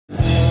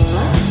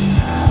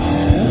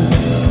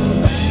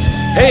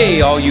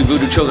Hey, all you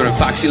voodoo children and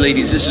foxy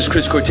ladies, this is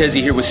Chris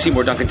Cortese here with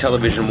Seymour Duncan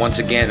Television once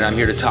again, and I'm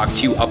here to talk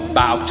to you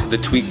about the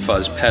Tweak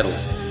Fuzz pedal.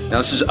 Now,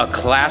 this is a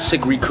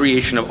classic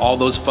recreation of all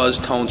those fuzz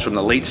tones from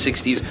the late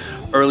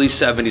 60s, early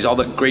 70s, all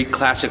the great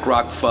classic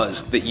rock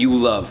fuzz that you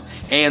love,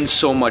 and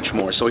so much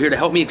more. So here to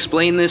help me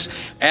explain this,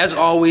 as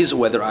always,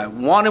 whether I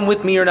want him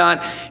with me or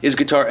not, is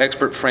guitar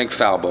expert Frank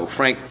Falbo.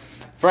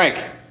 Frank,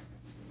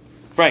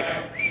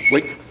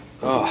 wait.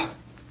 Oh.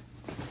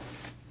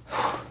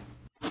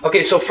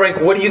 Okay, so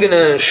Frank, what are you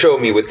gonna show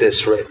me with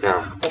this right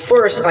now? Well,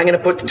 first, I'm gonna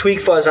put the Tweak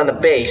Fuzz on the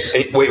bass.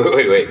 Hey,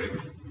 wait.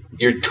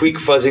 You're tweak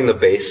fuzzing the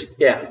bass?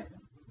 Yeah.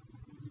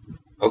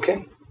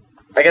 Okay.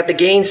 I got the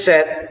gain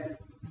set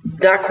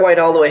not quite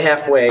all the way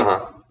halfway.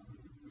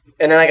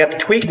 And then I got the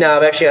tweak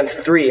knob actually on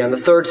 3, on the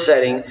 3rd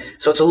setting,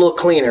 so it's a little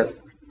cleaner.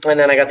 And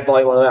then I got the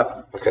volume on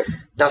up. Okay.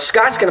 Now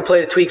Scott's going to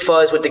play the Tweak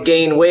Fuzz with the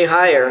gain way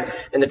higher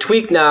and the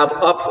tweak knob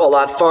up a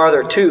lot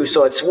farther too,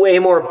 so it's way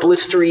more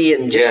blistery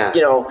and just,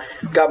 you know,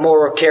 got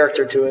more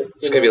character to it.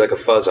 It's going to be like a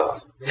fuzz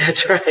off.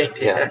 That's right.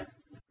 Yeah.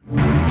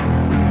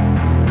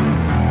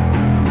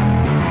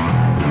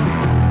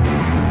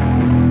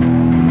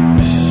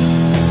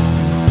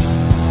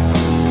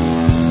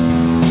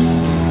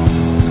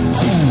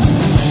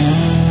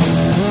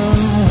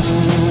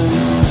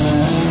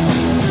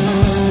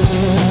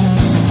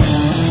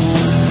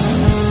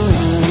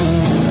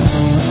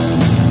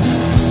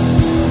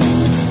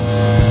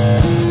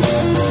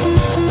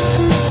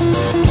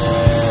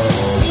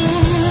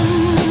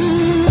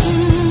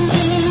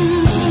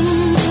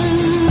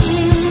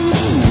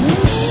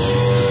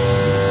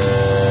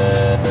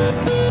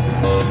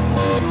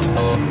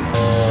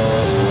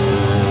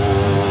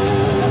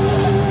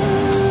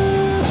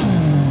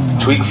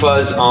 Tweak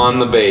Fuzz on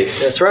the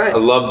bass. That's right. I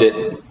loved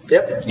it.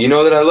 Yep. You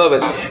know that I love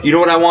it. You know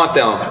what I want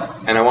though,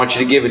 and I want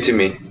you to give it to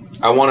me.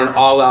 I want an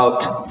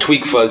all-out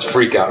Tweak Fuzz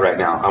freak out right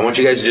now. I want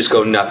you guys to just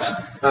go nuts.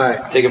 All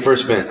right. Take it for a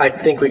spin. I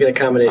think we can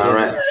accommodate you. All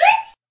right.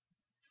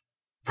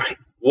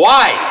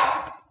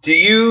 Why do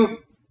you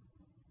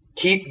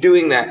keep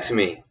doing that to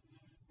me?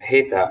 I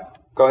hate that.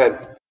 Go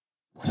ahead.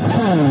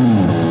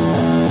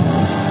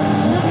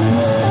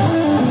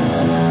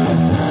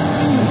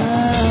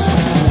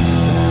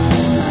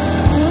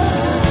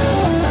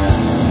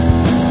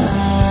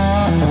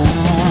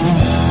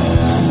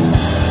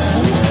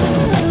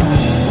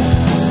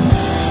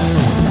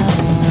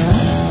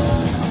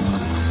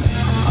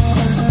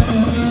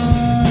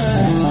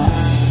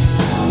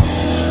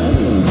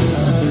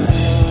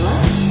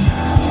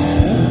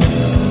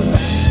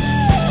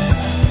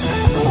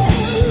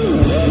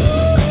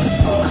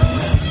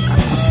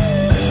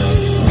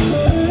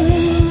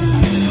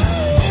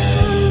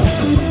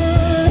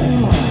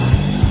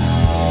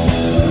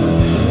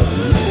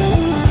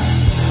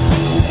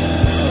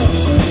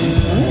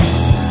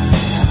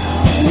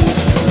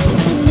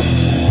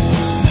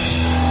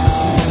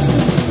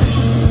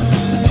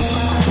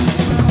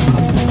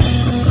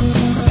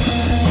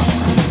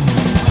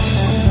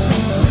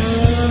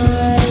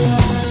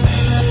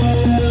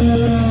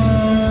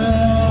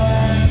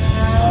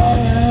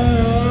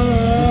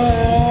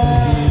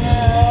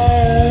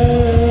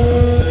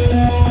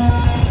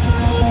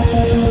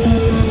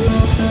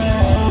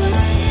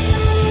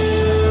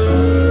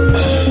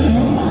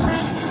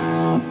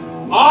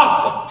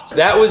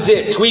 That was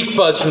it. Tweak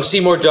Fuzz from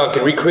Seymour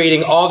Duncan,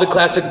 recreating all the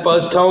classic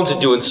fuzz tones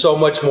and doing so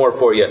much more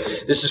for you.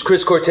 This is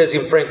Chris Cortese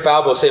and Frank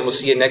Falbo saying we'll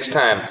see you next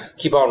time.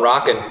 Keep on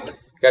rocking. You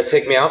guys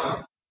take me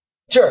out?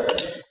 Sure.